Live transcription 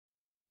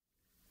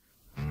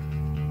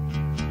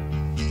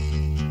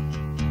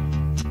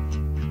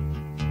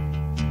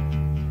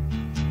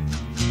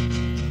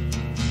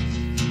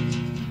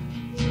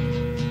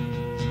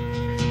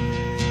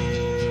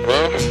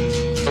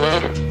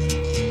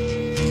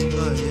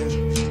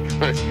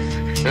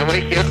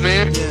Somebody here,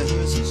 man? Yeah, who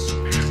is this?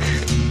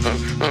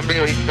 I'm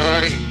really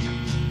sorry.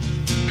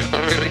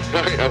 I'm really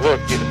sorry. I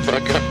woke you the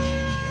fuck up.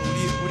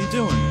 What are you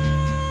doing?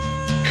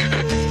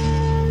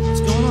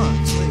 What's going on?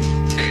 It's late.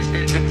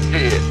 You should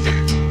see it.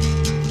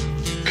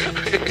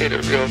 I made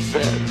it real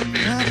bad. What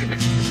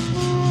happened?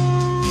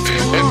 What's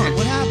going on?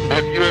 What happened?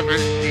 Have you ever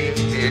seen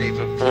beauty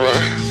before?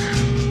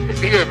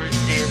 Have you ever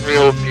seen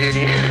real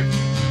beauty?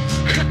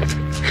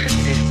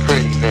 She's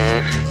pretty,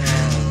 man.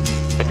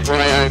 That's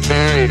why I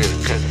married her,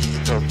 because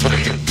she's so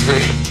fucking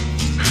pretty.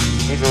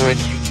 Even when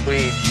she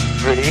bleeds, she's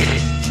pretty.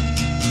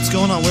 What's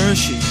going on? Where is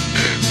she?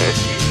 She's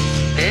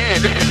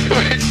dead.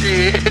 Where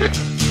she is.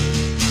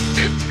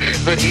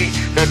 But he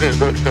doesn't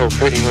look so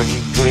pretty when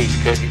he bleeds,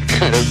 because he's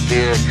got a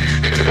beard.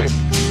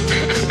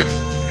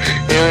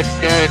 You know, it's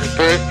Dad's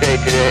birthday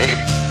today.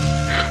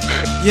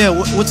 Yeah,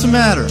 what's the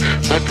matter?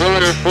 I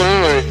brought her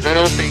flowers. I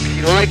don't think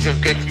she liked them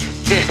because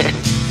she's dead.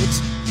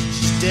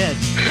 She's dead.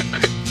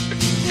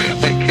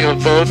 I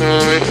killed both of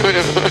them and put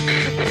them on.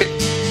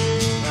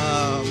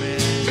 Oh, man.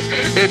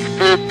 It's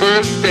her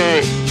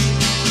birthday.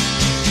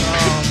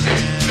 Oh,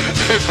 man.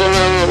 I brought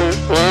her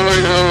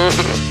flowers home.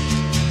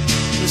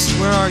 Listen,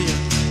 where are you?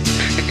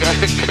 You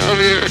gotta come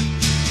here.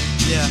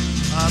 Yeah,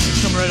 I'm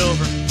gonna come right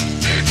over.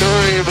 Don't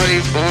let anybody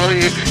follow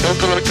you. Don't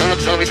call the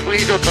cops on me.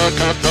 Please don't call the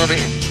cops on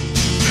me.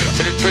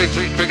 Please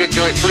bring a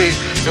joint, please.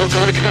 Don't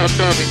call the cops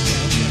on me.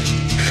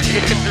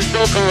 Just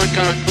don't call the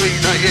cops,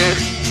 please, not yet.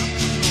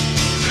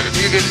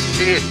 You're gonna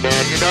see it,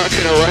 man. You're not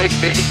gonna like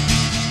me.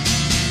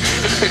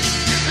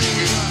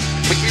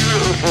 You're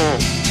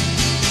beautiful.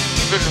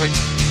 Even when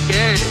you're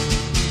dead.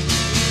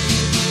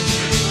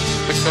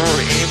 But don't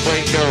let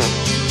anybody know.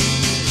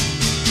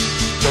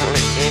 Don't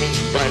let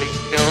anybody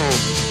know.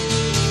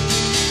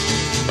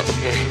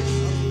 Okay.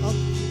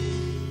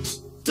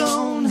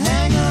 Don't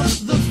hang up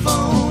the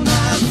phone, I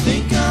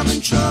think I'm in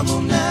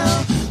trouble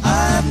now.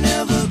 I've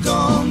never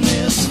gone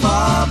this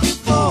far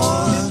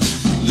before.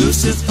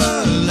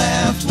 Lucifer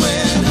laughed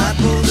when I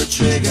pulled the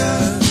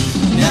trigger.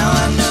 Now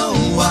I know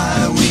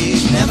why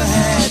we've never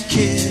had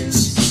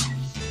kids.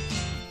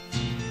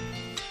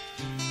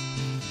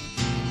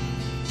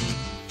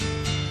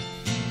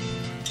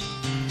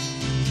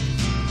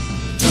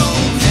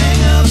 Don't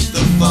hang up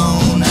the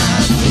phone, I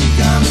think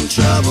I'm in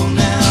trouble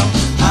now.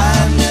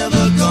 I've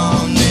never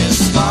gone this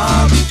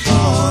far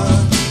before.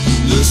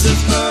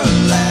 Lucifer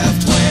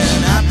laughed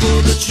when I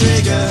pulled the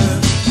trigger.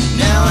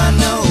 Now I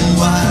know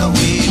why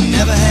we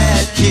never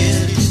had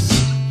kids.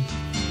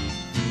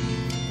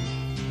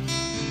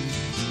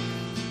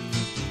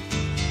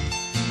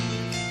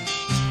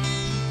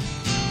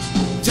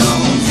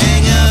 Don't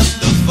hang up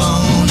the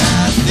phone,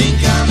 I think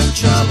I'm in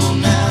trouble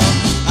now.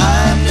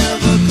 I've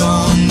never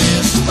gone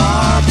this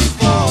far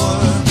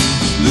before.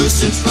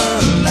 Lucifer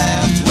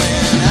laughed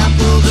when I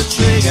pulled the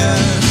trigger.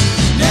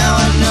 Now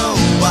I